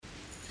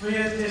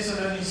2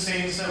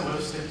 Tessalonisense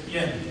hoofstuk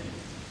 1.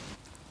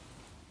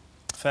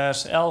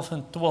 Vers 11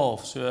 en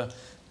 12. So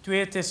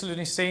 2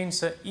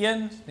 Tessalonisense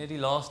 1, net die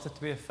laaste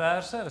 2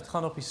 verse. Dit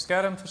gaan op die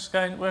skerm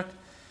verskyn ook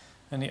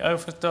in die ou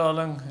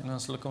vertaling en dan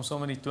sal ek hom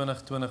sommer in die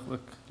 2020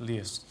 ook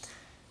lees.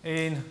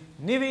 En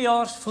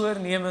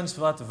nuwejaarsvoornemens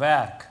wat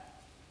werk.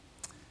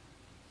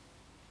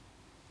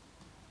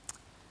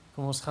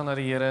 Kom ons gaan na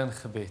die Here in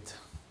gebed.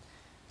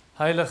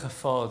 Heilige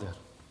Vader,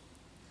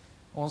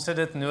 ons het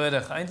dit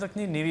nodig, eintlik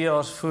nie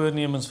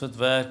nuwejaarsvoornemens wat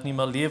werk nie,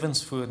 maar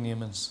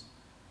lewensvoornemens.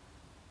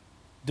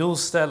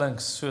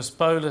 Doelstellings, soos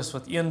Paulus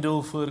wat een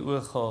doel voor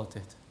oog gehad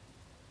het.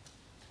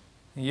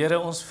 En Here,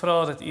 ons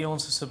vra dat U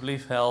ons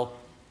asseblief help,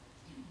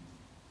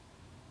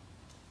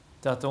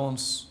 dat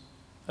ons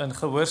in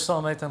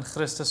gehoorsaamheid aan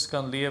Christus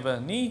kan lewe,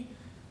 nie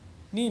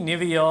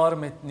nuwe jaar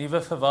met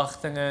nuwe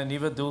verwagtinge,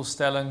 nuwe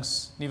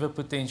doelstellings, nuwe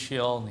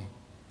potensiaal nie.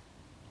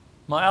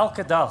 Maar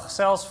elke dag,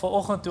 selfs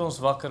vanoggend toe ons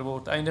wakker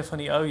word, einde van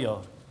die ou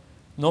jaar,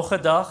 nog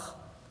 'n dag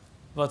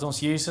wat ons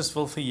Jesus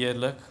wil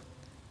verheerlik,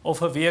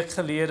 of 'n week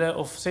gelede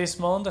of 6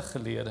 maande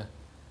gelede.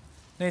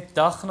 Net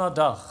dag na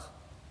dag,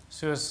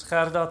 soos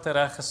Gerda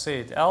tereg gesê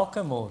het,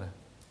 elke môre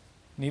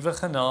nuwe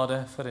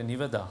genade vir 'n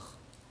nuwe dag.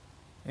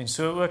 En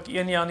so ook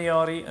 1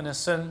 Januarie in 'n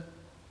sin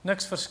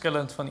niks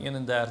verskillend van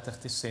 31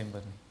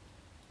 Desember nie.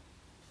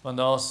 Want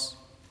daar's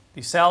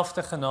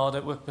dieselfde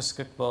genade ook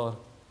beskikbaar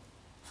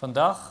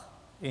vandag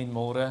en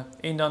môre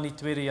en dan die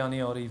 2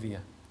 Januarie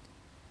weer.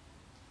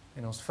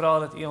 En ons vra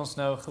dat U ons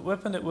nou 'n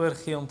geopende oor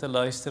gee om te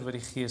luister wat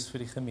die Gees vir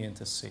die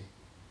gemeente sê.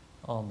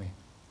 Amen.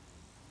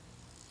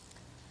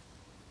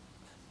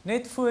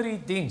 Net voor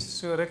die diens,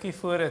 so rukkie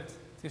voor dit,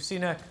 toe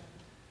sien ek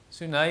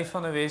Sunay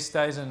van 'n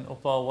Westhuizen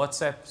op haar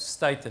WhatsApp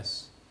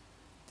status.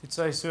 Dit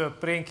sê so 'n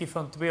prentjie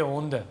van 2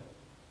 honde.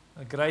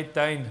 'n Great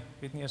Dane, ek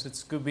weet nie as dit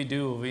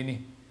Scooby-Doo of wie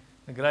nie.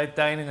 'n Great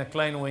Dane en 'n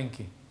klein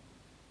hondjie.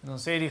 En dan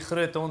sê die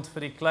groot hond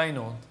vir die klein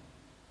hond: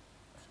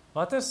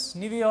 "Wat is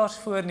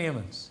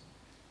nuwejaarsvoornemens?"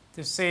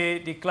 Toe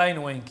sê die klein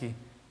hondjie: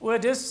 "O,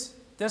 dis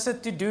 'n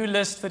to-do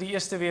list vir die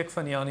eerste week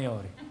van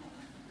Januarie."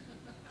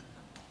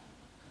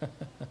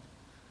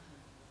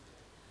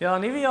 Ja,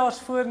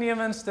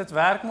 nuwejaarsvoornemens, dit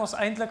werk mos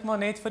eintlik maar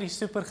net vir die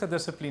super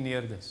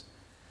gedissiplineerdes.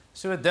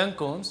 So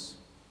dink ons.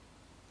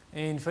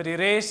 En vir die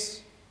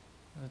res,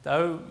 dit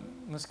hou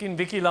miskien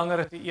bietjie langer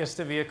as die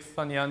eerste week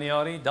van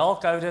Januarie,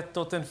 dalk hou dit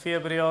tot in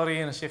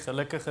Februarie en as jy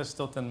gelukkig is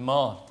tot in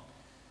Maart.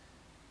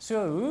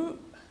 So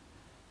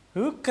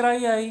hoe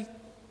kry jy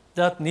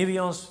dat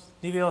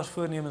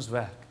nuwejaarsvoornemens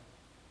werk?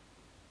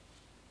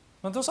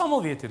 Want ons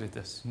almal weet hoe dit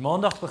is.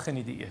 Maandag begin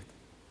die dieet.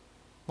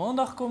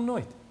 Maandag kom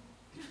nooit.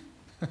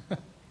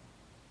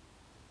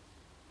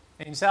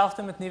 En selfs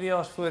met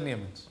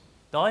nuwejaarsvoornemens.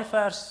 Daai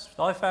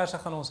verse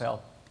gaan ons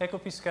help. Kyk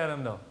op die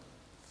skerm daar.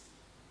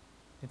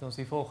 Het ons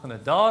die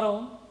volgende: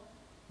 "Daarom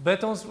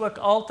bid ons ook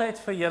altyd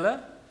vir julle,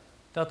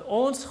 dat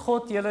ons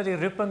God julle die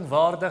roeping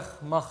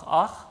waardig mag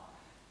ag,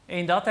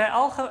 en dat hy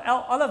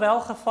alle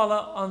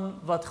welgevalle aan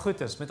wat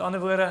goed is." Met ander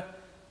woorde,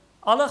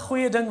 elke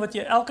goeie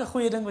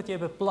ding wat jy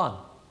beplan,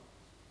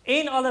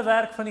 en alle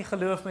werk van die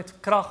geloof met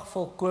krag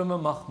volkome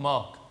mag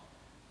maak,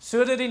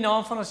 sodat die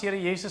naam van ons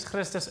Here Jesus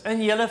Christus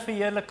in julle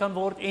verheerlik kan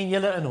word en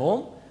julle in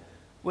hom,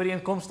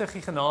 ooreenkomstig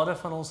die genade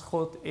van ons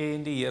God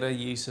en die Here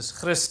Jesus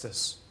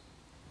Christus.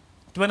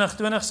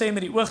 2020 sê: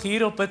 "Met die oog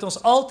hierop bid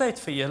ons altyd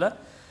vir julle,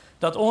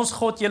 dat ons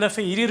God julle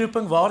vir hierdie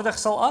roeping waardig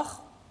sal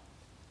ag,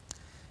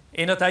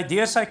 en dat hy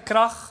deur sy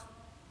krag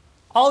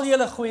al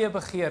julle goeie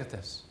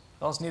begeertes,"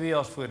 daar's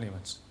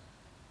nuwejaarsvoornemens,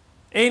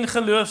 "en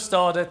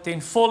geloofsdade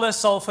ten volle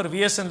sal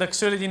verwesenlik,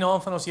 sodat die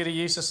naam van ons Here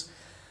Jesus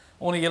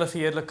onder julle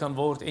verheerlik kan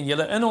word en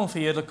julle in hom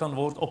verheerlik kan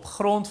word op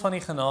grond van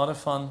die genade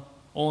van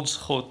ons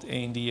God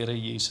en die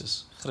Here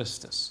Jesus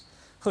Christus."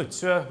 Goed,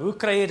 so hoe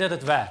kry jy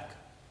dit werk?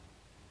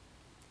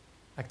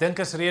 Ek dink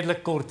is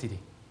redelik kort hierdie.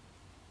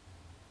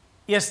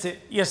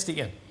 Eerste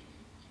een.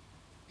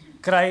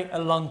 Kry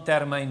 'n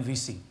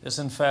langtermynvisie. Dis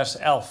in vers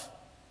 11.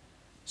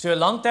 So 'n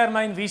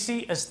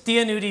langtermynvisie is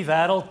teen hoe die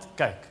wêreld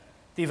kyk.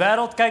 Die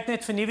wêreld kyk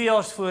net vir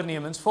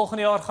nuwejaarsvoornemens.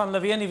 Volgende jaar gaan hulle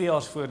weer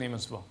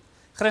nuwejaarsvoornemens maak.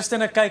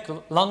 Christene kyk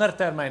langer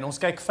termyn, ons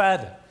kyk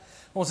verder.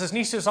 Ons is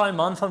nie soos daai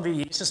man van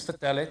wie Jesus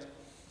vertel het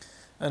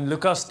in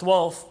Lukas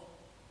 12,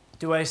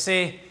 toe hy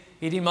sê,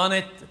 hierdie man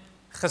het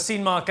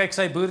gesien, maar kyk,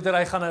 sy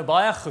boerdery gaan nou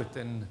baie goed,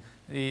 en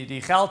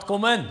die geld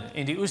kom in,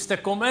 en die oeste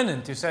kom in,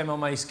 en toe sê hy, maar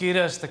my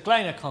skure is te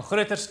klein, ek gaan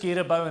groter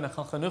skure bou, en ek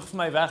gaan genoeg vir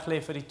my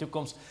weglê vir die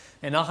toekoms,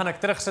 en dan gaan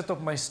ek terugsit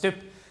op my stoep,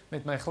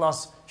 met my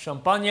glas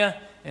champagne,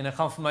 en ek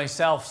gaan vir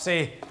myself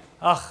sê,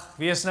 ag,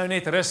 wees nou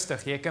net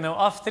rustig, jy kan nou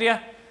aftree,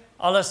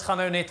 alles gaan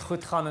nou net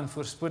goed gaan, en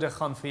voorspoedig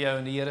gaan vir jou,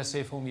 en die Here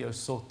sê vir hom, jou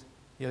sot,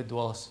 jou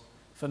dwaas,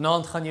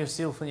 vanaand gaan jou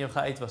siel van jou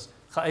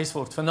geëis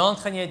word, vanaand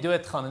gaan jy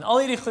doodgaan, en al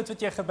hierdie goed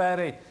wat jy gebeer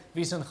het,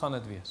 wie sin gaan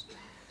dit wees?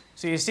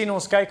 So jy sien,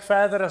 ons kyk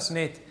verder as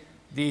net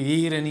die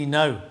hier en die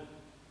nou.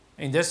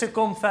 En dis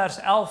hoekom vers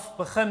 11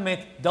 begin met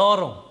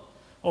daarom,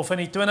 of in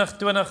die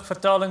 2020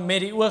 vertaling met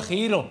die oog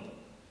hierop.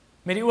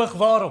 Met die oog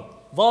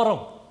waarop? Waarom?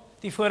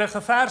 Die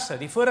vorige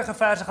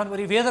verse gaan oor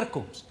die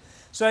wederkoms.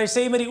 So hy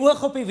sê met die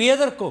oog op die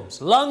wederkoms,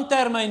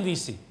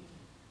 langtermynvisie,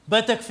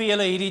 bid ek vir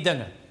julle hierdie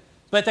dinge.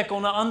 Bid ek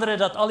onder andere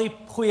dat al die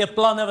goeie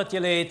planne wat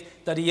julle het,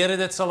 dat die Here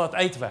dit sal laat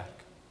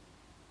uitwerk.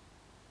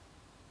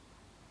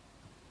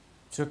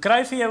 So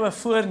kry vir jou 'n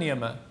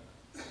voorneme.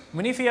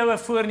 Moenie vir jou 'n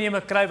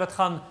voorneme kry wat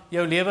gaan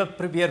jou lewe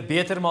probeer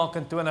beter maak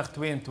in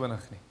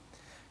 2022 nie.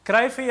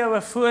 Kry vir jou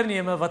 'n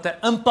voorneme wat 'n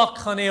impak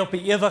gaan hê op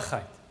die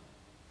ewigheid.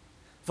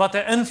 Wat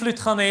 'n invloed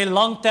gaan hê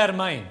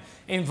langtermyn.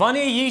 En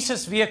wanneer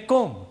Jesus weer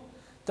kom,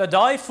 dat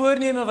daai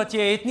voorneme wat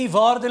jy het nie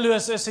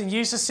waardeloos is en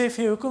Jesus sê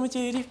vir jou, hoekom het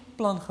jy hierdie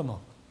plan gemaak?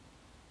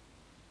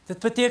 Dit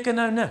beteken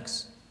nou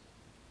niks.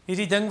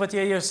 Hierdie ding wat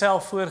jy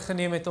jouself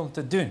voorgenem het om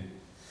te doen.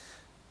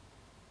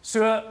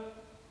 So,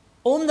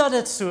 omdat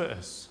dit so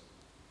is,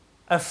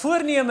 'n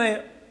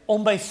voorneme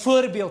om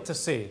byvoorbeeld te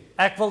sê,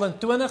 ek wil in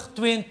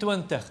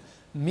 2022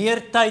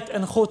 meer tyd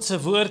in God se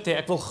woord hê,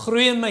 ek wil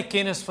groei in my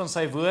kennis van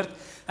sy woord,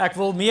 ek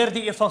wil meer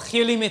die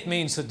evangelie met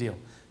mense deel.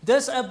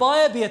 Dis 'n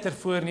baie beter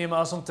voorneme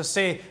as om te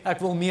sê, ek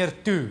wil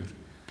meer toer,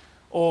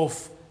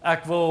 of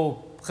ek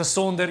wil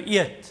gesonder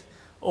eet,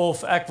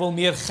 of ek wil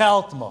meer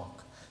geld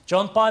maak.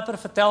 John Piper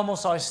vertel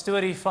ons daai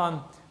storie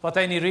van wat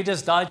hy in die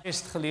Reader's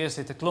Digest gelees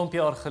het 'n klomp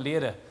jaar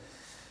gelede.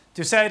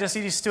 Toe sê hy, dis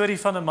hierdie storie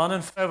van 'n man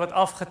en vrou wat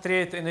afgetree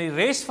het en die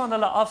res van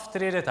hulle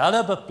aftrede het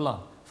hulle beplan.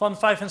 Van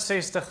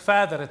 65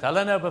 verder het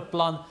hulle nou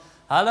beplan.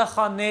 Hulle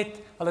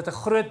het 'n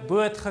groot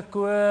boot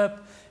gekoop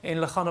en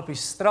hulle gaan op die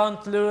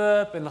strand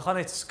loop en hulle gaan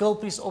net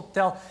skulpies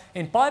optel.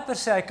 En Piper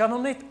sê hy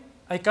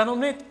kan hom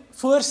net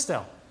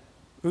voorstel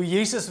hoe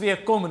Jesus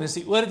weer kom en is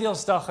die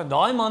oordeelsdag en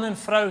daai man en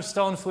vrou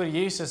staan voor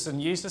Jesus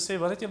en Jesus sê,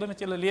 wat het julle met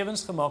julle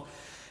lewens gemaak?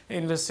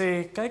 En hulle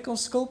sê, kyk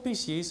ons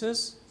skulpies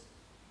Jesus.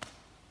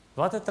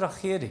 Wat 'n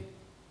tragedie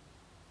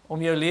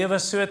om jou lewe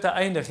so te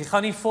eindig. Jy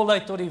gaan nie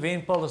voluit tot die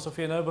wenpaal asof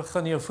jy nou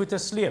begin jou voete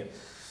sleep.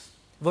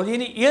 Wil jy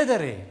nie eerder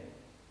hê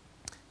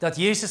dat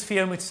Jesus vir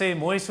jou moet sê,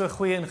 mooi so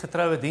goeie en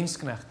getroue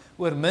dienskneg,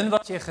 oor min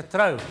wat jy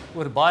getrou,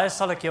 oor baie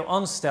sal ek jou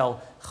aanstel,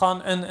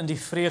 gaan in die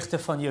vreugde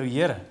van jou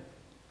Here.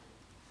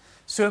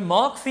 So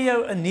maak vir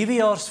jou 'n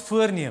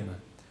nuwejaarsvoorneme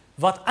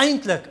wat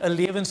eintlik 'n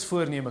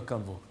lewensvoorneme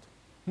kan word.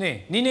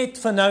 Nee, nie net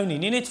vir nou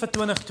nie net vir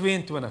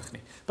 2022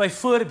 nie.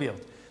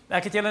 Byvoorbeeld,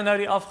 ek het julle nou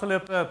die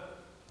afgelope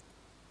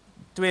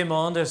 2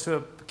 maande so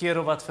 'n keer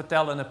of wat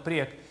vertel in 'n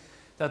preek,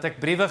 dat ek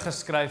briewe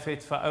geskryf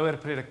het vir ouer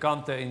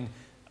predikante en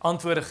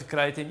antwoorde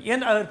gekry het. En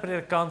een ouer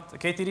predikant,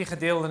 ek het hierdie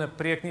gedeel in 'n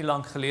preek nie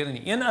lank gelede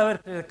nie, een ouer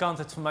predikant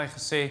het vir my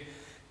gesê,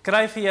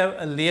 kry vir jou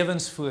 'n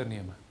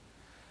lewensvoorneme.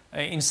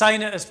 En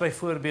syne is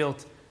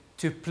byvoorbeeld,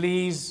 to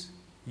please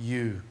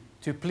you,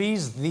 to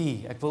please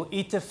thee. Ek wil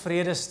u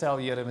tevrede stel,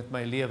 Here, met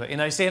my lewe. En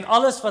hy sê, en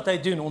alles wat hy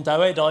doen,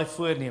 onthou hy daai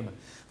voorneme.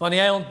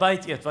 Wanneer hy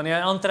ontbyt eet, wanneer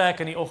hy aantrek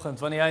in die oggend,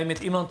 wanneer hy met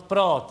iemand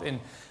praat, en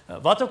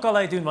wat ook al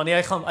hy doen,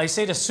 wanneer hy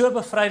sê, dit is so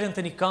bevrydend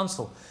in die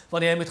kansel,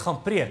 wanneer hy moet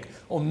gaan preek,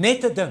 om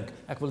net te dink,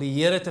 ek wil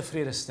die Here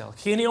tevrede stel. Ek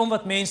gee nie om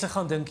wat mense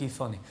gaan dink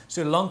hiervan nie,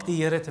 solank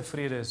die Here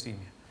tevrede is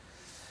hiermee.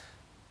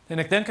 En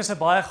ek dink is 'n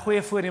baie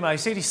goeie voorneme. Hy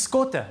sê die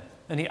Skotte,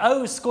 in die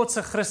ou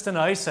Skotse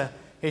Christenhuise,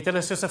 het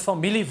hulle soos 'n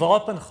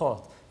familiewapen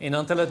gehad, en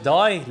dan het hulle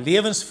daai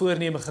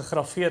lewensvoorneme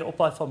gegraveer op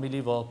daai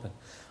familiewapen,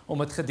 om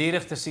dit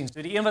gedurig te sien.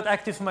 So die een wat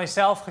ek toe vir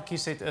myself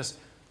gekies het is,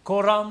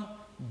 Coram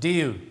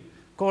Deo.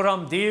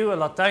 Coram Deo, 'n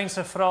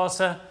Latynse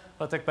frase,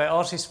 wat ek by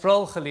R.C.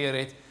 Sproul geleer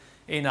het,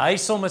 en hy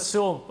som dit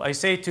so op. Hy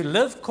sê, to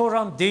live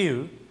Coram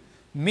Deo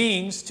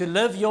means to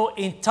live your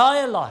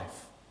entire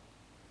life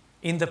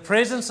in the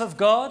presence of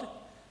God,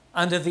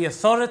 under the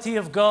authority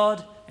of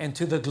God, and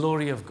to the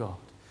glory of God.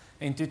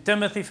 En toe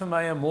Timothy vir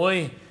my 'n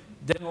mooi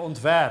ding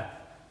ontwerp,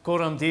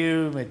 Coram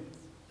Deo met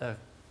 'n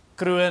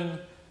kroon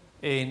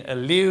en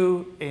 'n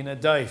leeu en 'n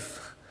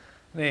duif.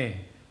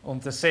 Nee, om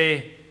te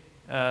sê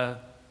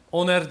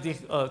onder die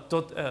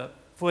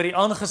voor die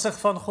aangesig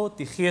van God,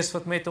 die Gees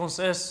wat met ons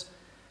is,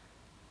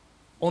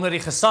 onder die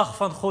gesag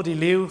van God, die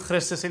leeu,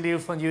 Christus die leeu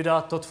van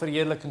Juda, tot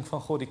verheerliking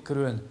van God die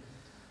kroon,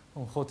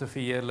 om God te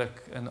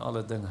verheerlik in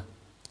alle dinge.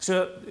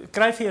 So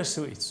kry vir jou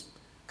so iets.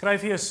 Kry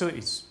vir jou so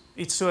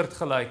iets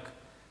soortgelyk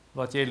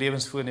wat jy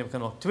lewensvoorneme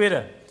kan maak.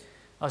 Tweede,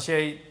 as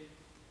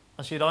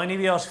jy daai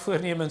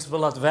nuwejaarsvoornemens wil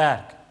laat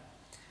werk,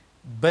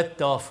 bid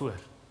daarvoor.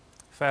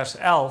 Vers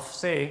 11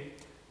 sê,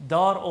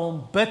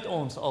 daarom bid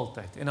ons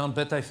altyd, en dan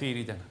bid hy vir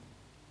hierdie dinge.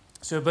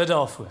 So bid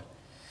daarvoor.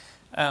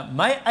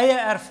 My eie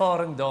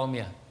ervaring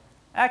daarmee,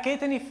 ek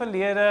het in die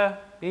verlede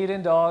hier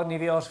en daar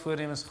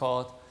nuwejaarsvoornemens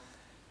gehad,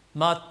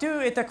 maar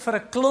toe het ek vir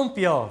 'n klomp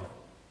jaar,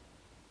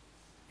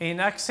 en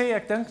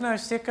ek dink nou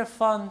seker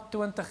van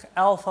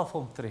 2011 af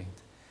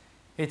omtrent,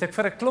 het ek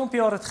vir 'n klomp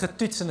jaar het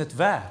getoets en dit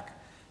werk,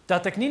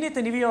 dat ek nie net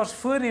 'n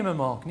nuwejaarsvoorneme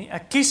maak nie,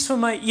 ek kies vir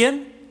my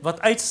een wat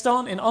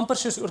uitstaan en amper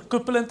soos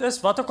oorkoepelend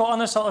is, wat ook al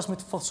anders sal as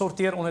moet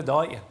sorteer onder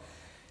daai een.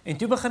 En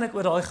toe begin ek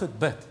oor daai goed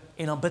bid,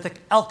 en dan bid ek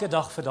elke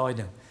dag vir daai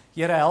ding.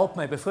 Here, help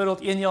my.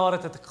 Byvoorbeeld 1 jaar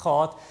het ek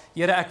gehad,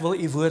 Here, ek wil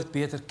u woord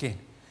beter ken.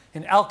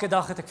 En elke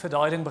dag het ek vir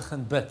daai ding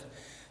begin bid.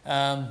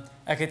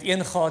 Ek het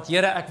een gehad,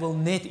 Here, ek wil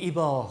net u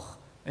behaag.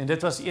 En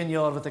dit was 1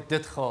 jaar wat ek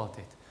dit gehad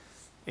het.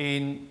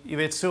 En jy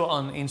weet, so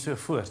aan en so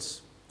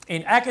voorts.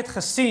 En ek het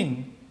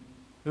gesien,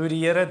 hoe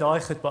die Here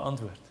daai goed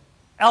beantwoord.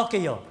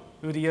 Elke jaar,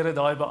 hoe die Here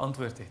daai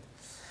beantwoord het.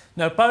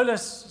 Nou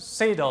Paulus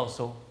sê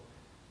daarso,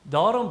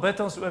 daarom bid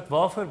ons ook,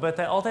 waarvoor bid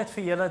hy altyd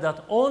vir julle,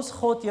 dat ons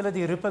God julle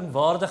die roeping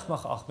waardig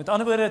mag ag. Met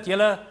ander woorde, dat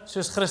julle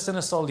soos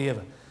Christene sal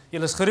lewe.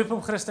 Julle is geroep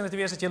om Christene te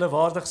wees, dat julle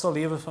waardig sal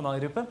lewe van daai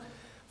roeping,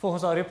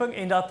 volgens daai roeping,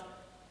 en dat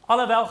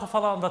alle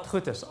welgevalle aan wat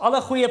goed is,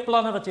 alle goeie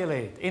planne wat julle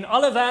het, en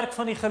alle werk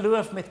van die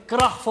geloof met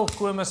krag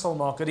volkome sal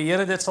maak, dat die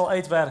Here dit sal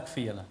uitwerk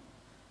vir julle.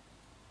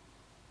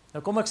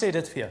 Nou kom ek sê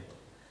dit vir jou.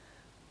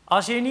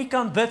 As jy nie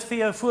kan bid vir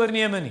jou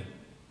voorneme nie,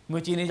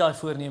 moet jy nie daai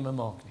voorneme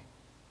maak nie.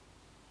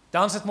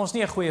 Dan is dit mos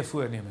nie 'n goeie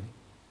voorneme nie.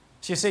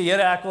 As jy sê,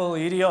 Here,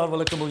 hierdie jaar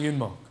wil ek 'n miljoen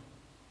maak.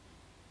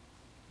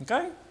 OK?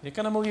 Jy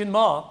kan 'n miljoen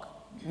maak,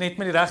 net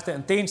met die regte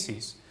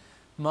intensies,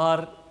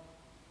 maar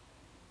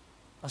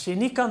as jy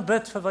nie kan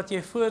bid vir wat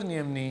jy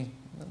voorneem nie,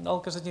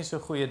 dalk is dit nie so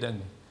 'n goeie ding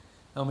nie.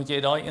 Dan moet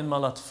jy daai eenmal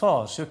laat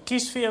vaar. So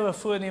kies vir jou 'n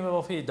voorneme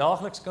waarvoor jy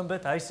daagliks kan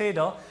bid. Hy sê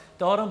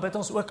daarom bid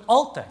ons ook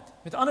altyd.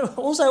 Met ander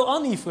woorde, ons hou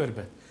aan hiervoor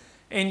bid.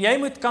 En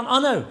jy kan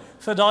aanhou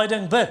vir daai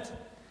ding bid.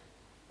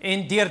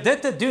 En deur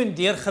dit te doen,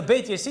 deur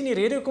gebed, jy sien die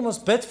rede hoekom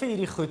ons bid vir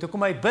hierdie goed,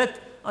 hoekom hy bid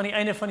aan die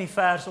einde van die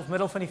vers of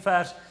middel van die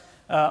vers,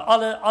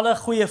 alle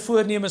goeie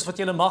voornemens wat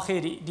jy mag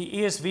hê,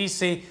 die ESV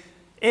sê,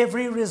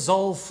 every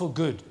resolve for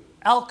good,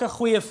 elke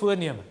goeie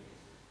voorneme.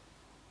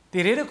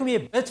 Die rede hoekom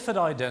jy bid vir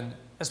daai ding,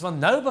 is want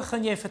nou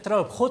begin jy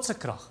vertrou op God se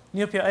krag,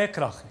 nie op jou eie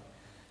krag nie.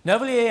 Nou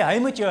wil jy, hy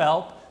moet jou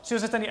help,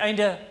 soos dit aan die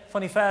einde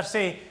van die vers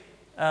sê,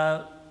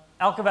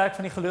 elke werk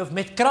van die geloof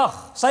met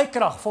krag, sy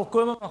krag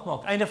volkome mag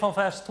maak. Einde van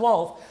vers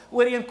 12,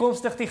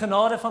 ooreenkomstig die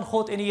genade van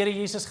God en die Here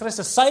Jesus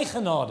Christus, sy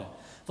genade,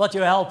 wat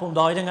jou help om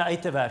daai dinge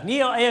uit te werk. Nie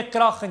jou eie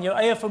krag en jou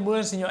eie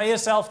vermoëns en jou eie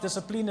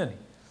selfdissipline nie,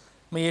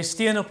 maar jy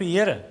steun op die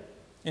Here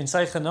en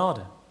sy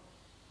genade.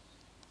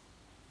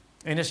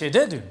 En as jy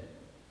dit doen,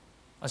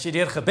 as jy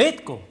deur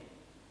gebed kom,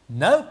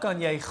 nou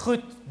kan jy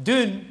goed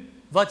doen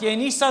wat jy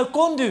nie sou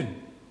kon doen.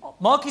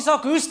 Maak nie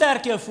saak hoe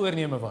sterk jou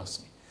voorneme was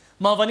nie.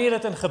 Maar wanneer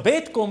dit in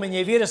gebed kom en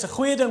jy weet, dis 'n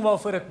goeie ding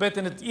waarvoor ek bid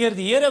en dit eer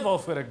die Here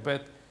waarvoor ek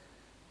bid,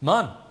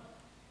 man,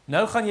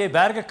 nou gaan jy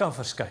berge kan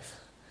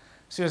verskuif,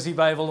 soos die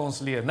Bybel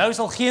ons leer. Nou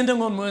sal geen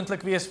ding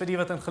onmoontlik wees vir die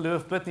wat in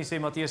geloof bid nie, sê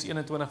Matteus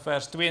 21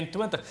 vers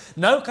 22.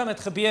 Nou kan dit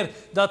gebeur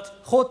dat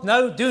God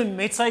nou doen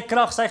met sy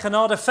krag, sy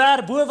genade,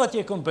 ver bo wat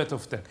jy kon bid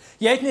of dink.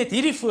 Jy het net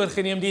hierdie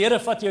voorgeneem, die Here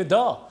vat jou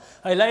daar.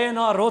 Hy lei jou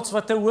na 'n rots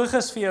wat te hoog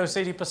is vir jou,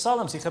 sê die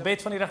Psalms. Die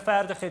gebed van die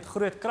regverdige het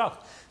groot krag,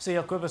 sê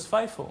Jakobus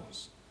 5 vir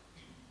ons.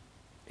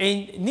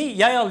 En nie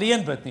jy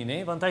alleen bid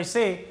nie, want hy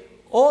sê,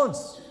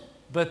 ons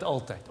bid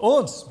altyd.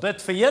 Ons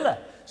bid vir julle.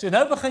 So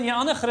nou begin jy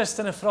ander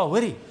Christene vra,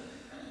 hoorie,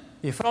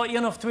 jy vra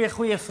 1 of 2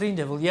 goeie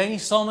vriende, wil jy nie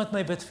saam met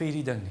my bid vir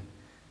hierdie ding nie?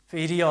 Vir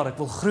hierdie jaar, ek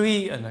wil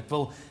groei in, ek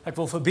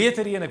wil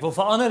verbeter hier, ek wil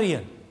verander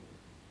hier.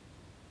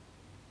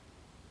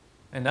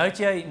 En nou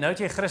het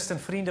jy Christen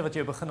vriende wat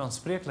jou begin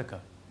aanspreeklik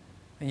hou.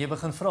 En jy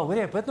begin vra,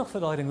 hoorie, ek bid nog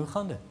vir daai ding, hoe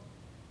gaan dit?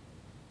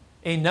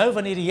 En nou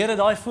wanneer die Here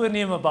daai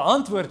voorneme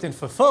beantwoord en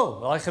vervul,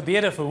 daai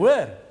gebede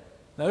verhoor,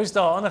 nou is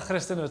daar ander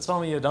Christene wat saam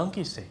met jou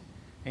dankie sê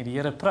en die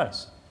Here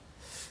prys.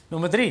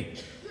 Nommer 3,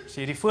 as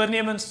jy die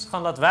voornemens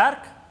gaan laat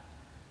werk,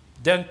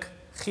 dink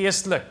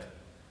geestelik.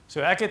 So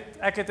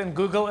ek het in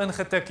Google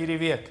ingetik hierdie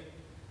week.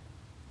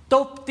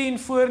 Top 10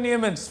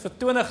 voornemens vir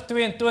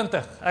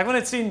 2022. Ek wil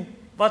net sien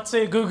wat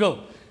sê Google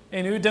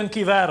en hoe dink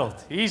die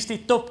wêreld. Hier is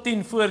die top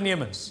 10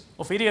 voornemens,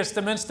 of hierdie is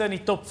ten minste in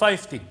die top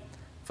 15.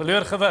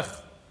 Verloor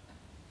gewig.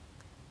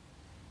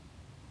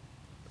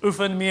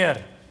 Oefen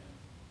meer.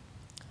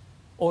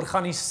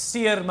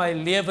 Organiseer my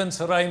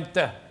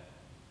lewensruimte.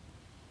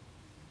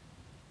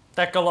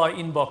 Tackle daai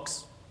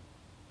inbox.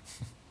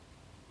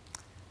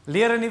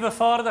 Leer 'n nuwe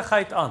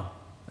vaardigheid aan,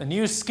 'n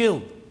new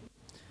skill.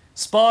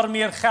 Spaar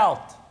meer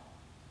geld.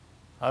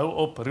 Hou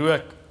op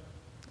rook.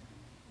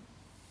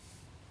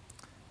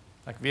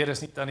 Ek weet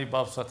is nie tannie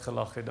Babs wat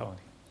gelag het daar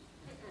nie.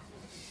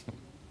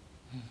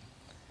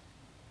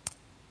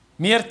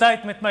 Meer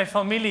tyd met my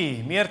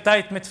familie, meer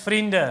tyd met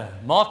vriende,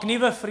 maak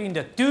nuwe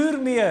vriende, toer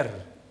meer,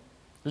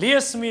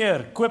 lees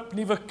meer, koop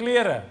nuwe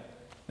klere.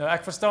 Nou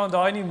ek verstaan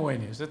daai nie mooi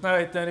nie. Is dit nou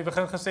uit in die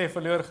begin gesê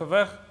verloor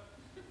gewig?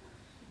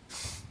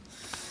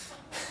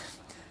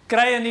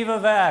 Kry 'n nuwe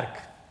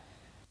werk.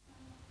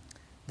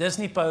 Dis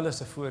nie Paulus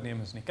se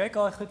voornemens nie. Kyk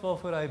daai goed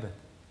waarvoor hy bid.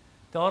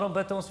 Daarom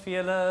bid ons vir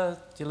julle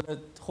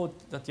God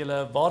dat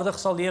julle waardig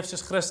sal leef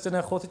soos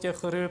Christene. God het jou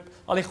geroep.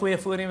 Al die goeie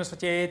voornemens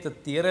wat jy het,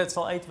 dat die Here dit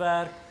sal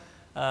uitwerk.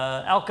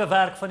 Elke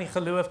werk van die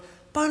geloof.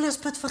 Paulus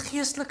bid vir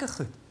geestelike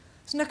goed.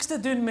 Dis niks te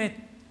doen met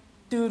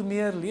toer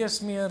meer,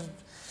 lees meer,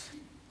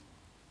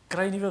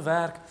 kry nuwe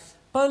werk.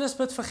 Paulus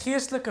bid vir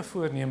geestelike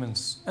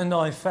voornemens in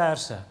daai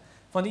verse.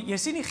 Want jy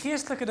sien die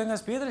geestelike dinge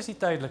is beter as die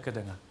tydelike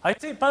dinge.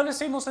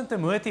 Paulus sê ons in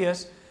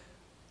Timoteus,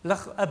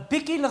 'n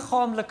bietjie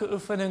liggaamlike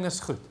oefening is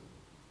goed.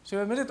 So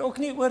jy moet dit ook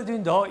nie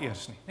oordoen daar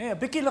eers nie. Nee, 'n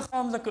bietjie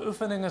liggaamlike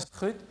oefening is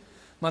goed,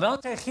 maar dan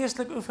sê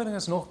geestelike oefening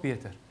is nog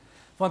beter.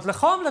 Want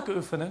liggaamlike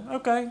oefening,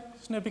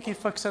 is nou 'n bietjie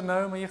fikser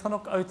nou, maar jy gaan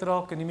ook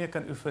uitraak en nie meer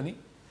kan oefen nie.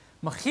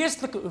 Maar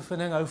geestelike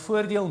oefening hou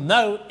voordeel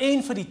nou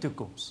en vir die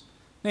toekoms.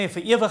 Nee,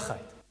 vir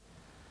ewigheid.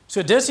 So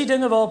dis die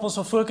dinge waarop ons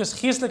wil fokus,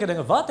 geestelike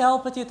dinge. Wat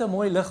help het jy het 'n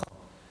mooi liggaam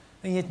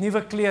en jy het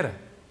nuwe klere?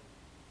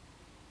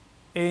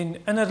 En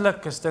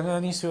innerlik is dinge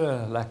nie so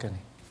lekker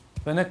nie.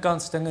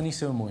 Binnekant is dinge nie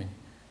so mooi nie.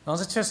 Dan is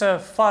dit soos 'n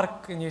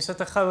vark en jy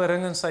sit 'n goue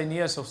ring in sy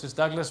neus of soos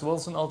Douglas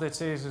Wilson altyd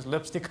sê, soos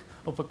lipstick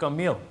op 'n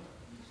kameel.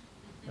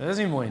 Dit is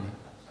nie mooi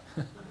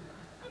nie.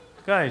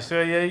 Okay, so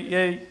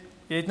jy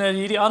het nou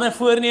hierdie ander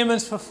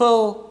voornemens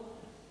vervul.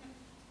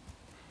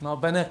 Maar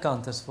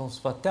binnekant is vir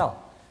ons wat tel.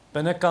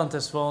 Binnekant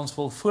is waar ons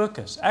wil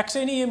fokus. Ek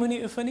sê nie jy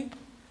moenie oefen nie.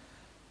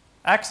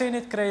 Ek sê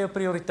net kry jou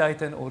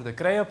prioriteite in orde.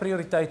 Kry jou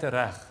prioriteite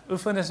reg.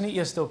 Oefen is nie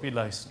eerste op die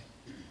lys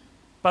nie.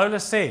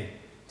 Paulus sê,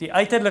 die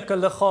uiterlike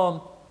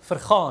liggaam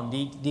vergaan.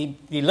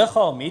 Die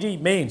liggaam, hierdie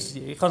mens,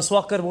 jy gaan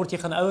swakker word, jy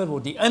gaan ouer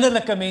word. Die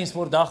innerlike mens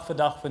word dag vir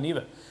dag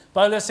vernuwe.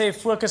 Paulus sê,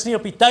 fokus nie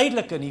op die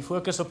tydelike nie,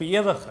 fokus op die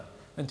ewige.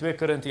 In 2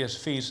 Korintiërs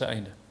 4 se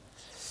einde.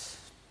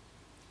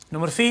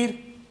 Nommer 4,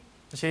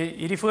 as jy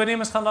hierdie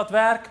voornemens gaan laat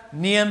werk,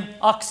 neem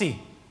aksie.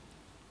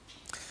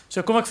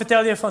 So kom ek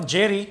vertel jou van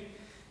Jerry.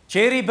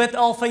 Jerry bid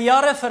al vir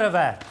jare vir 'n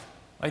werk.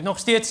 Hy het nog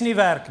steeds nie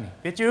werk nie.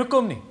 Weet jy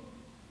hoekom nie?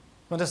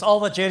 Want dis al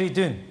wat Jerry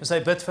doen, is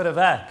hy bid vir 'n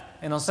werk.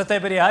 En dan sit hy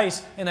by die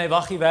huis en hy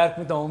wag die werk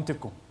moet na hom toe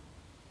kom.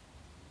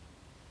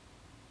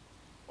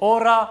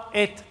 Ora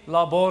et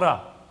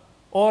labora.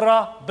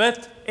 Ora,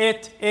 bid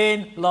et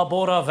en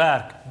labora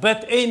werk.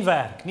 Bid en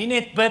werk. Nie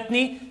net bid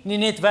nie, nie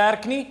net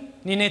werk nie,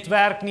 nie net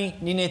werk nie,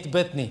 nie net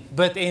bid nie.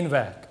 Bid en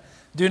werk.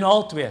 Doen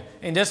al twee.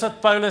 En dis wat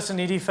Paulus in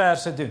hierdie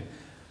verse doen.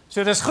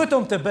 So dis goed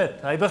om te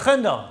bid. Hy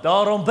begin daar.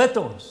 Daarom bid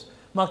ons.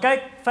 Maar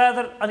kyk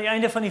verder aan die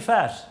einde van die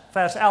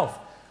vers 11.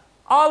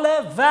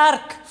 Alle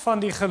werk van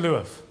die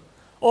geloof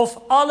of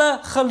alle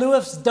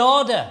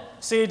geloofsdade,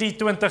 sê die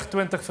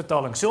 2020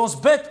 vertaling. So ons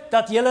bid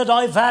dat julle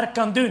daai werk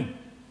kan doen.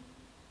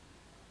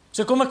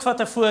 So kom ek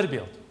vat 'n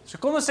voorbeeld. So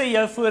kom ons sê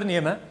jou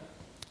voorneme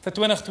vir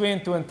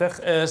 2022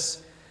 is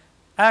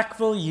ek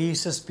wil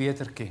Jesus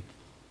beter ken.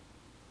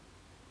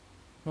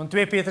 Want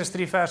 2 Petrus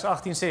 3 vers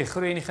 18 sê,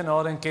 groei in die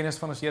genade en kennis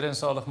van ons Here en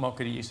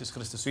Saligmaker die Jesus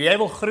Christus. So jy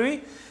wil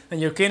groei in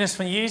jou kennis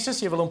van Jesus,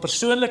 jy wil hom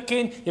persoonlik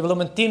ken, jy wil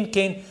hom intiem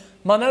ken,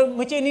 maar nou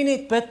moet jy nie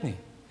net bid nie.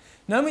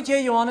 Nou moet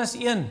jy Johannes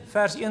 1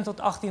 vers 1 tot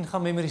 18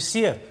 gaan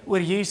memoriseer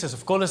oor Jesus,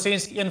 of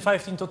Kolossense 1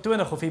 15 tot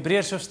 20, of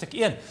Hebreërs hoofstuk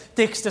 1,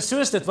 tekste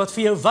soos dit, wat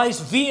vir jou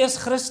wys wie is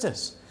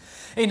Christus.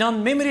 En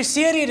dan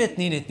memoriseer jy dit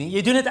nie net nie,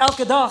 jy doen dit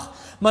elke dag,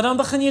 maar dan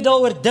begin jy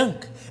daaroor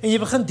dink, en jy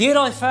begin deur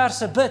daai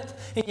verse bid,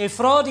 en jy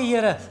vra die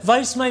Here,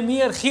 wys my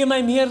meer, gee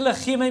my meer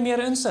lig, gee my meer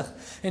insig.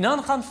 En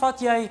dan gaan vat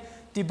jy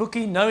die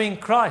boekie Knowing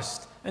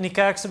Christ in die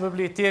kerk se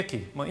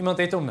biblioteekie, maar iemand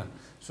het hom nou.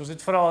 Soos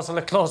dit vra as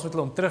hulle klas met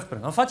hulle om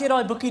terugbring. Dan vat jy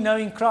daai boekie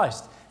Knowing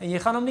Christ en jy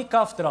gaan hom nie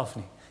kaf draf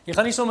nie. Jy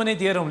gaan nie sommer net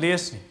deur hom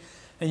lees nie.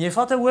 En jy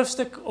vat 'n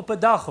hoofstuk op 'n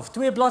dag of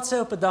 2 bladsye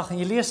op 'n dag en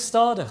jy lees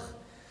stadig.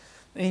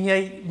 En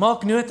jy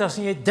maak notas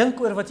en jy dink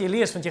oor wat jy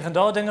lees, want jy gaan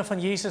daar dinge van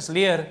Jesus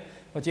leer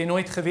wat jy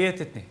nooit geweet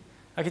het nie.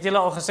 Ek het julle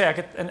al gesê, ek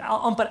het in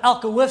amper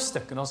elke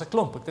hoofstuk, en daar's 'n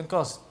klomp, ek dink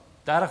daar's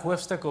 30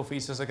 hoofstukke of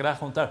iets as ek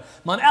reg onthou.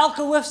 Maar in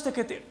elke hoofstuk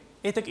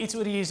het ek iets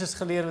oor Jesus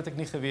geleer wat ek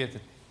nie geweet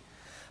het nie.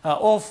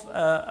 Of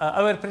 'n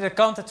ouer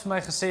predikant het vir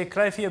my gesê,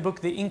 kry vir jou boek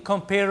The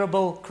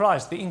Incomparable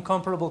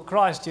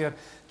Christ deur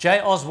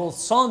J. Oswald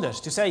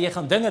Sanders. Toe sê jy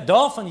gaan dinge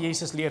daarvan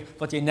Jesus leer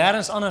wat jy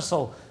nêrens anders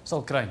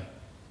sal kry nie.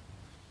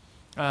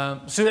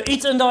 So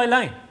iets in daai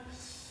lyn.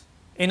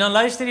 En dan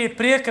luister jy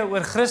preke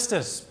oor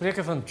Christus.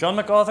 Preke van John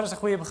MacArthur is 'n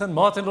goeie begin,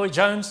 Martin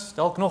Lloyd-Jones,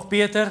 dalk nog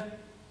beter.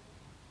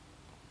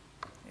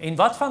 En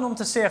wat van om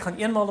te sê ek gaan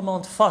eenmaal 'n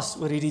maand vas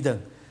oor hierdie ding,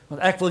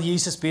 want ek wil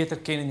Jesus beter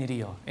ken in hierdie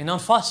jaar. En dan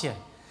vas jy.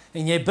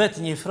 En jy bid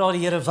en jy vra die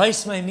Here,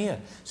 wys my meer.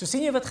 So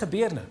sien jy wat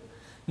gebeur nou.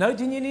 Nou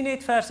doen jy nie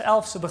net vers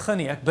 11 se begin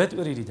nie, ek bid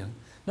oor hierdie ding.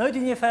 Nou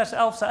doen jy vers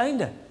 11 se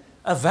einde.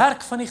 'n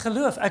Werk van die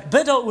geloof. Ek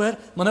bid daaroor,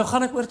 maar nou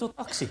gaan ek oor tot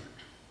aksie.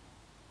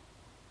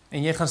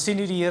 En jy gaan sien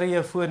hoe die Here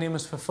jou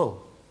voornemens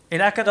vervul.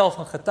 En ek het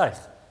daarvan getuig.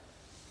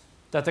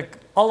 Dat ek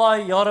al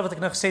daai jare wat ek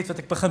nou gesê het, wat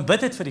ek begin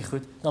bid het vir die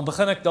goed, dan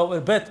begin ek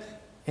daaroor bid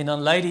en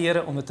dan lei die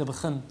Here om dit te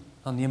begin,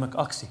 dan neem ek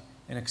aksie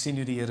en ek sien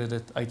hoe die Here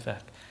dit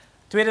uitwerk.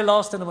 Tweede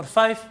laaste, nommer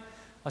 5.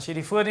 As jy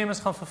die voornemens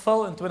gaan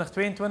vervul in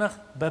 2022,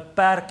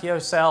 beperk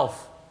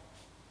jouself.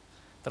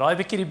 Draai 'n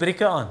bietjie die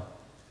brieke aan.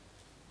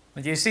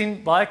 Want jy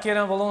sien, baie keer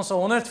dan wil ons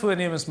 100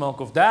 voornemens maak,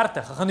 of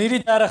 30. Ek gaan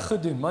hierdie 30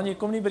 goed doen, man, jy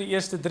kom nie by die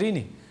eerste 3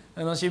 nie.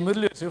 En as jy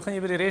moedeloos, hoe gaan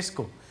jy by die res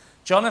kom?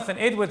 Jonathan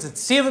Edwards het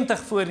 70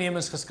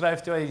 voornemens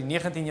geskryf toe hy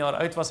 19 jaar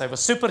oud was. Hy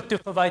was super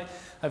toegewyd,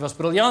 hy was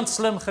briljant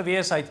slim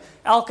geweest, hy het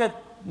elke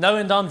nou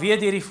en dan weer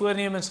deur die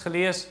voornemens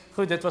gelees.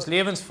 Goed, dit was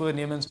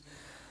lewensvoornemens.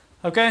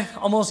 Okay,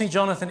 almal is nie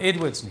Jonathan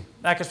Edwards nie.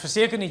 Ek is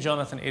verseker nie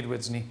Jonathan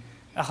Edwards nie.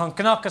 Ek gaan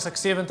knak as ek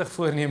 70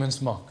 voornemens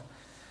maak.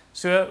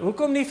 So,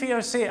 hoekom nie vir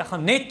jou sê, ek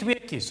gaan net 2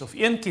 kies, of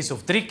 1 kies,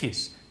 of 3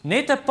 kies.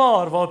 Net 'n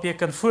paar waarop jy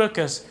kan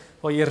fokus,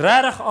 waar jy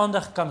regtig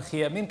aandag kan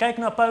gee. Ek meen, kyk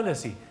na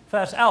Paulus hier,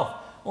 vers 11.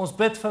 Ons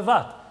bid vir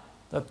wat?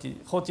 Dat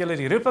God julle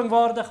die roeping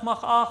waardig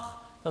mag ag,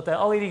 dat hy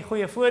al hierdie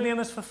goeie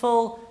voornemens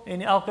vervul,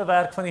 en elke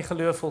werk van die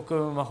geloof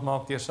volkome mag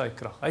maak deur sy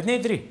krag. Hy het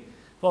net 3,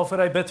 waarvoor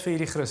hy bid vir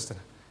hierdie Christene.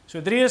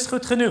 So 3 is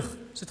goed genoeg.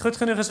 As dit goed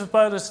genoeg is vir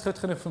Paulus, is dit goed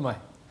genoeg vir my.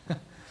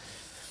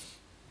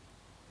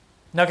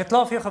 Nou ek het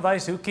klaar vir jou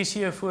gewys, hoe kies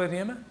jy jou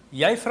voorneme?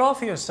 Jy vra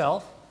vir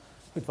jouself,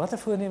 goed, watter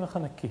voorneme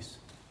gaan ek kies?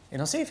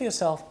 En dan sê vir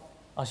jouself,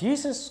 as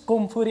Jesus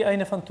kom voor die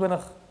einde van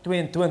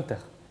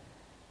 2022,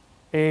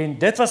 en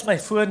dit was my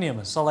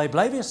voorneme, sal hy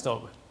bly wees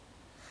daaroor?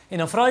 En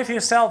dan vra jy vir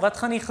jouself, wat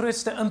gaan die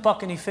grootste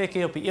impak en effek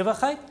hê op die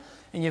ewigheid?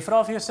 En jy vra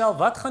vir jouself,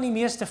 wat gaan die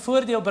meeste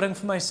voordeel bring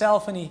vir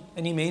myself en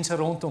die mense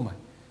rondom my?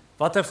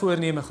 Watter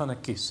voorneme gaan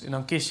ek kies? En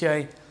dan kies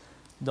jy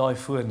daai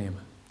voorneme.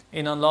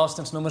 En dan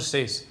laastens nommer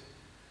 6,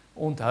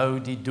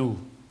 onthou die doel.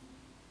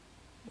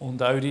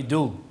 Onthou die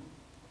doel.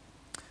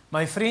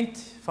 My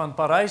vriend van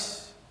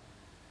Parys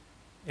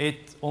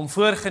het hom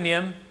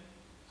voorgeneem,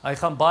 hy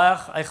gaan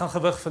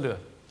gewig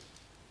verloor.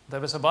 Hy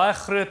was 'n baie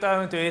groot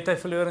ou en toe het hy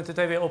verloor en toe het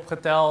hy weer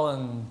opgetel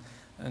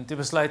en toe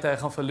besluit hy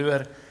gaan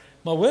verloor.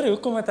 Maar hoor,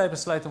 hoekom het hy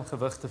besluit om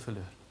gewig te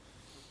verloor?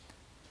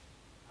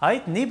 Hy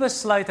het nie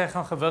besluit hy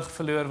gaan gewig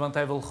verloor want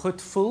hy wil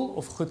goed voel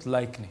of goed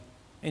lyk nie.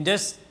 En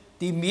dis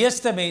die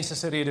meeste mense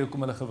se rede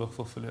hoekom hulle gewig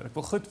wil verloor. Ek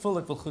wil goed voel,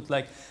 ek wil goed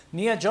lyk.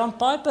 Nee, John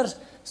Piper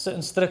se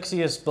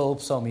instruksie is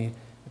behulpsaam hier.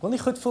 Ek wil nie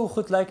goed voel,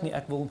 goed lyk nie,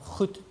 ek wil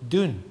goed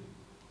doen.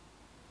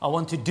 I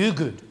want to do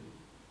good.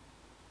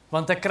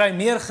 Want ek kry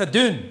meer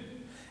gedoen.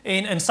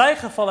 En in sy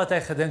geval het hy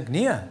gedink,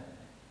 nee,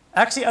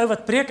 ek is die ou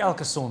wat preek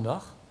elke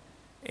Sondag,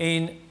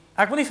 en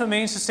ek wil nie vir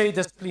mense sê,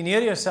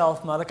 dissiplineer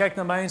jouself, maar hulle kyk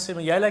na my en sê,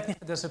 maar jy lyk nie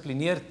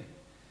gedisciplineerd nie.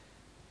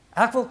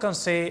 Ek wil kan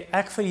sê,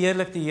 ek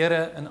verheerlik die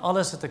Here in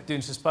alles wat ek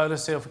doen, soos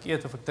Paulus sê, of ek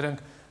eet of ek drink,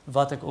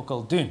 wat ek ook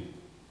al doen.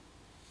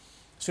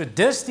 So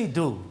dis die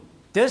doel,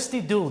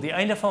 die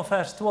einde van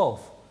vers 12,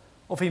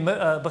 of die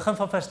begin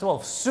van vers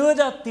 12,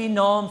 sodat die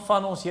naam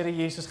van ons Here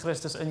Jesus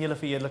Christus in julle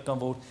verheerlik kan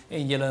word,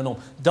 en julle in hom.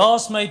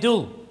 Daar's my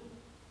doel.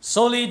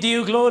 Soli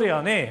Deo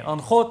Gloria, nee, aan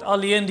God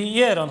alleen die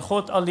eer, aan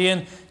God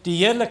alleen die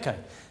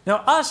heerlikheid. Nou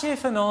as jy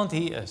vanaand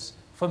hier is,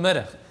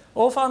 vanmiddag,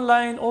 of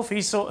aanlyn, of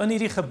hierso in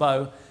hierdie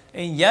gebou,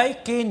 en jy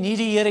ken nie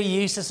die Here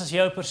Jesus as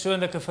jou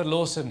persoonlike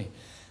verlosser nie,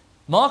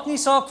 maak nie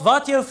saak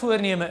wat jou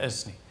voorneme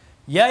is nie,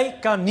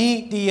 jy kan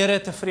nie die Here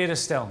tevrede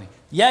stel nie,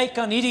 jy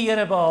kan nie die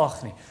Here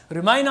behaag nie.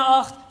 Romeine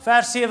 8,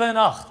 vers 7 en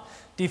 8,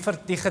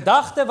 die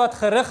gedagte wat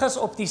gerig is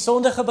op die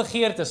sondige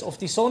begeertes, of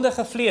die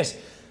sondige vlees,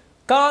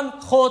 kan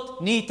God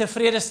nie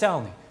tevrede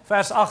stel nie.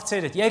 Vers 8 sê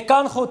dit, jy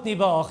kan God nie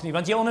behaag nie,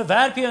 want jy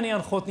onderwerp jou nie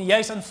aan God nie, jy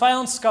is in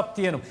vyandskap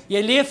teen hom,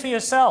 jy leef vir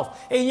jouself,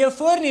 en jou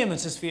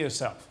voornemens is vir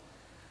jouself.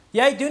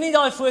 Jy doen nie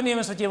daai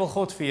voornemens wat jy wil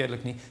God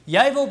verheerlik nie,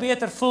 jy wil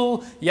beter voel,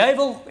 jy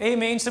wil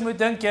mense moet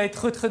dink, jy het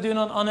goed gedoen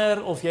aan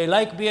ander, of jy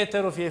lyk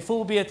beter, of jy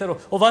voel beter,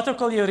 of wat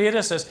ook al jou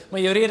redes is, maar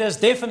jou rede is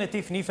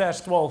definitief nie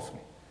vers 12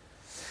 nie.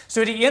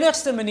 So die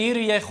enigste manier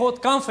hoe jy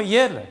God kan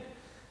verheerlik,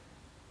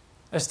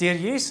 is deur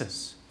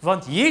Jesus,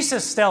 want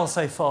Jesus stel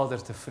sy Vader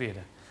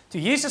tevrede.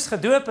 Toe Jesus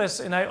gedoop is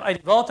en hy uit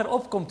die water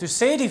opkom, toe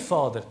sê die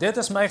Vader, dit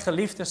is my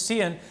geliefde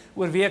seun,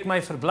 oor wie ek my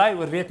verbly,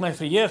 oor wie ek my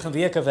verheug, en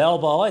wie ek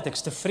welbehae het, ek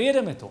is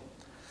tevrede met hom.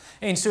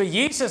 En so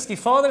Jesus, die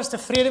Vader is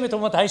tevrede met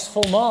hom, want hy is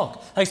volmaak,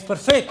 hy is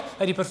perfek,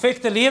 hy het die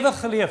perfekte lewe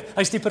geleef,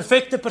 hy is die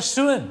perfekte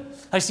persoon,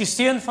 hy is die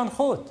seun van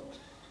God.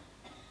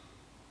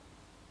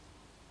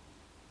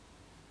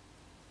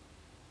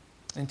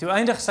 En toe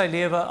eindig sy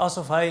lewe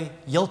asof hy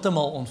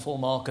heeltemal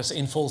onvolmaak is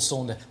en vol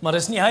sonde. Maar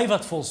dis nie hy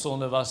wat vol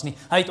sonde was nie.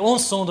 Hy het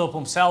ons sonde op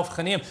homself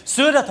geneem,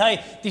 sodat hy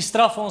die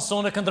straf van ons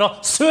sonde kan dra,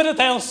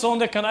 sodat hy ons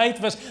sonde kan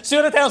uitwis,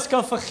 sodat hy ons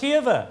kan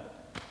vergewe.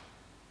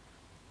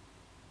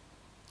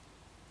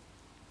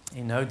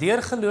 En nou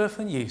deur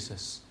geloof in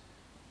Jesus,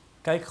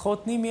 kyk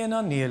God nie meer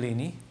na Nelly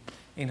nie,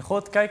 en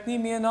God kyk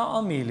nie meer na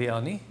Amelia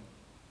nie.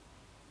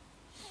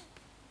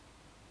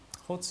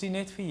 God sien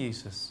net vir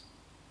Jesus.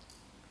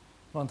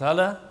 Want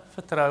hulle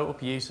vertrou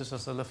op Jesus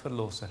as hulle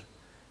verlosser.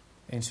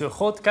 En so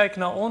God kyk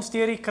na ons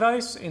deur die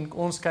kruis en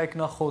ons kyk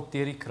na God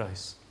deur die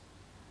kruis.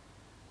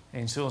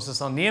 En so ons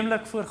is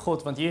aanneemlik voor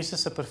God, want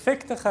Jesus se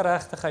perfekte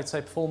geregtigheid,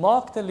 sy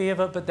volmaakte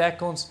lewe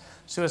bedek ons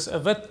soos 'n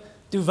wit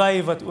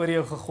duwy wat oor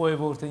jou gegooi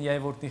word en jy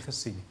word nie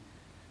gesien nie.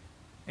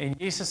 En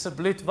Jesus se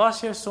bloed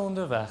was jou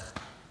sonde weg.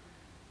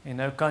 En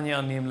nou kan jy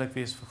aanneemlik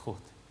wees vir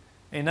God.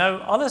 En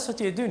nou alles wat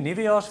jy doen,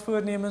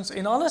 nuwejaarsvoornemens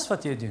en alles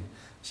wat jy doen,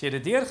 as jy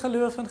dit deur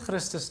geloof in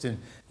Christus doen,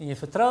 en jy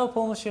vertrou op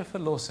hom as jou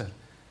verlosser,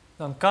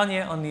 dan kan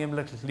jy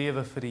aanneemlik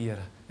lewe vir die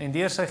Here. En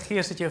deur sy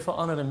gees het jou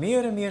verander en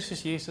meer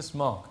soos Jesus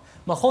maak.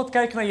 Maar God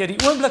kyk na jou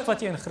die oomblik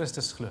wat jy in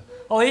Christus glo.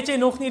 Al het jy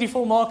nog nie die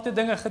volmaakte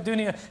dinge gedoen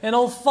nie, en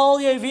al val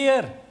jy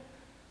weer,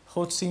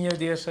 God sien jou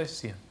deur sy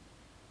seun.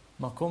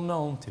 Maar kom na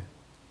hom toe.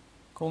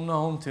 Kom na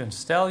hom toe en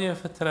stel jou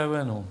vertroue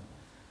in hom.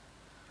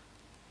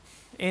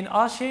 En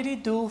as jy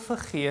die doel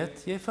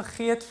vergeet, jy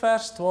vergeet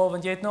vers 12,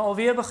 want jy het nou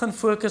alweer begin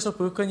fokus op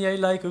hoe kan jy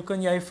lyk, hoe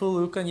kan jy voel,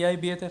 hoe kan jy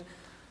beter.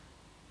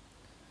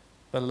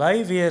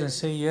 Bely weer en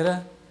sê,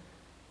 Here,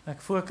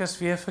 ek fokus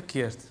weer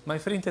verkeerd. My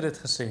vriend het dit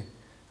gesê.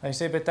 Hy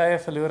sê, by tye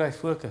verloor hy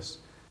fokus.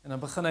 En dan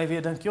begin hy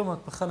weer dink,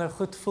 ek begin nou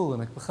goed voel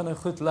en ek begin nou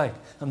goed lyk.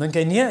 Dan dink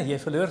hy, nee, jy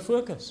verloor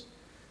fokus.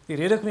 Die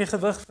rede om jy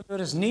gewig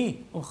verloor is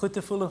nie om goed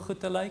te voel en goed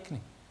te lyk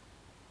nie.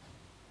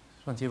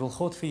 Want jy wil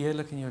God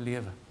verheerlik in jou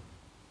lewe.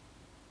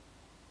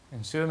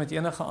 En so met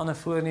enige ander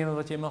voorneme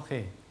wat jy mag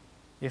hê.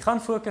 Jy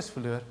gaan fokus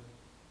verloor.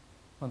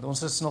 Want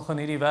ons is nog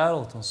in hierdie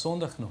wêreld, ons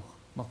sondig nog.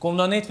 Maar kom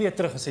dan net weer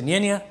terug en sê,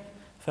 nee,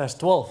 vers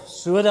 12,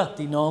 sodat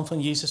die naam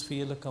van Jesus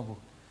verheerlik kan word.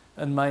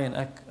 In my en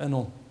ek in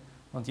hom.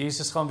 Want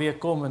Jesus gaan weer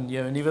kom en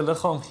jou 'n nuwe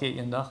liggaam gee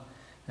eendag,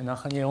 en dan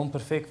gaan jy hom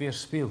perfek weer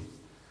speel.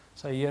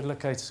 Sy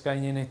heerlikheid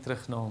skyn jy net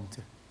terug na hom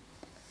toe.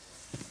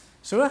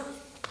 So,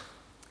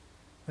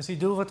 is die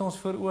doel wat ons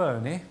voor oë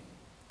hou, né?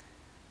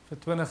 Vir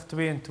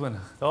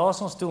 2022. Daar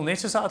is ons doel, net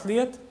soos 'n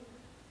atleet,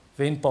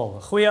 wen paal.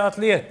 'n Goeie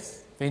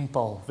atleet, wen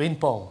paal, wen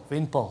paal,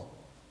 wen paal.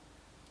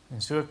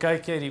 En so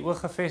kyk jy die oog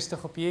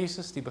gefestig op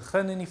Jesus, die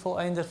begin en die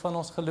volëinder van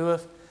ons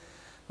geloof,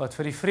 wat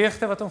vir die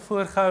vreugde wat hom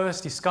voorgehou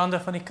is, die skande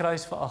van die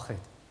kruis verag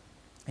het.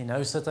 En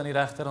nou sit aan die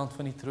regterhand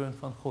van die troon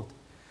van God.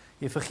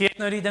 Jy vergeet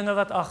nou die dinge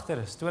wat agter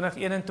is.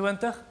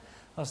 2021,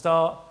 as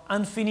daar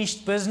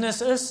unfinished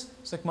business is,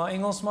 as ek maar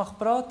Engels mag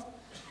praat,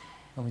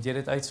 dan moet jy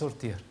dit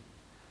uitsorteer.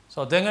 As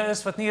daar dinge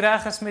is wat nie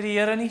reg is met die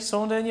Here nie,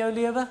 sonde in jou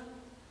lewe,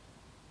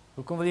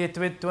 hoekom wil jy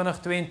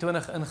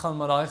 2022 ingaan,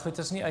 maar daai goed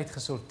is nie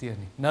uitgesorteer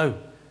nie? Nou,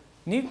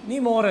 nie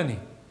môre nie,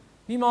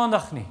 nie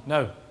maandag nie,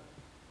 nou.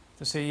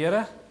 Te sê,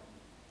 Here,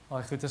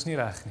 daai goed is nie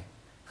reg nie.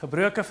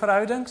 Gebroke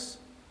verhoudings,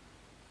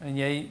 en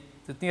jy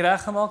dit nie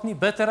reg gemaak nie,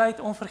 bitterheid,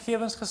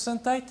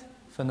 onvergewensgesindheid,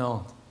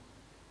 vanaand.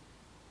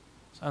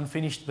 It's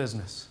unfinished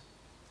business.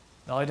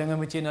 Daai dinge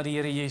moet jy na die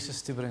Here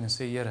Jesus toe bring en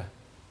sê, Here,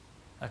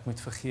 ek moet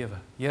vergewe.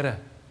 Here,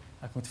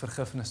 ek moet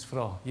vergifnis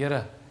vra.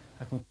 Here,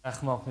 ek moet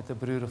regmaak met 'n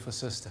broer of 'n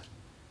suster.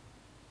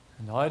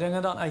 En daai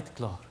dinge dan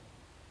uitklaar.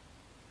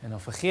 En dan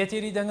vergeet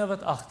jy die dinge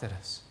wat agter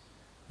is.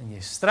 En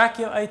jy strek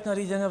jou uit na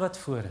die dinge wat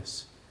voor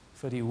is.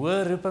 Vir die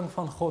hoë roeping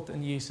van God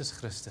in Jesus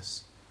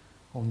Christus.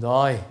 Om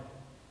daai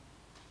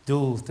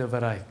doel te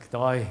bereik,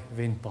 daai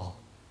wenpaal,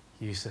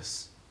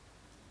 Jesus.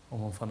 Om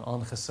hom van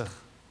aangesig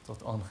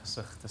tot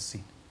aangesig te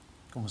sien.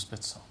 Kom ons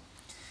bid saam.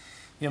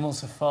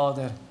 Hemelse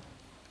Vader,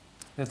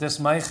 dit is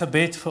my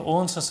gebed vir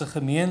ons as 'n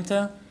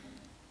gemeente,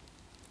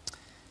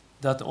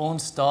 dat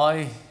ons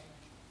daai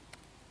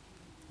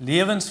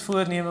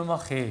lewensvoorneme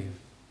mag hê.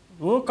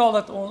 Hoe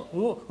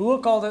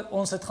ook al dat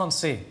ons dit gaan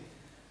sê.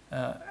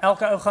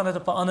 Elke ou gaan dit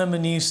op 'n ander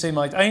manier sê,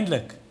 maar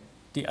uiteindelik,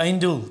 die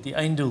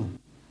einddoel.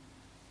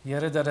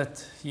 Here, dat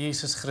dit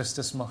Jesus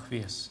Christus mag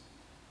wees.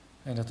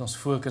 En dat ons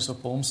fokus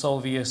op hom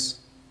sal wees,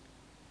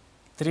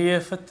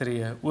 tree vir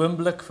tree,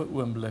 oomblik vir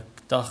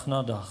oomblik, dag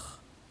na dag,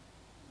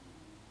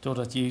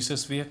 totdat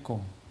Jesus weer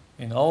kom.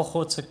 En al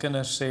God se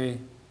kinders sê,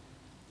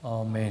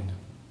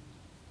 Amen.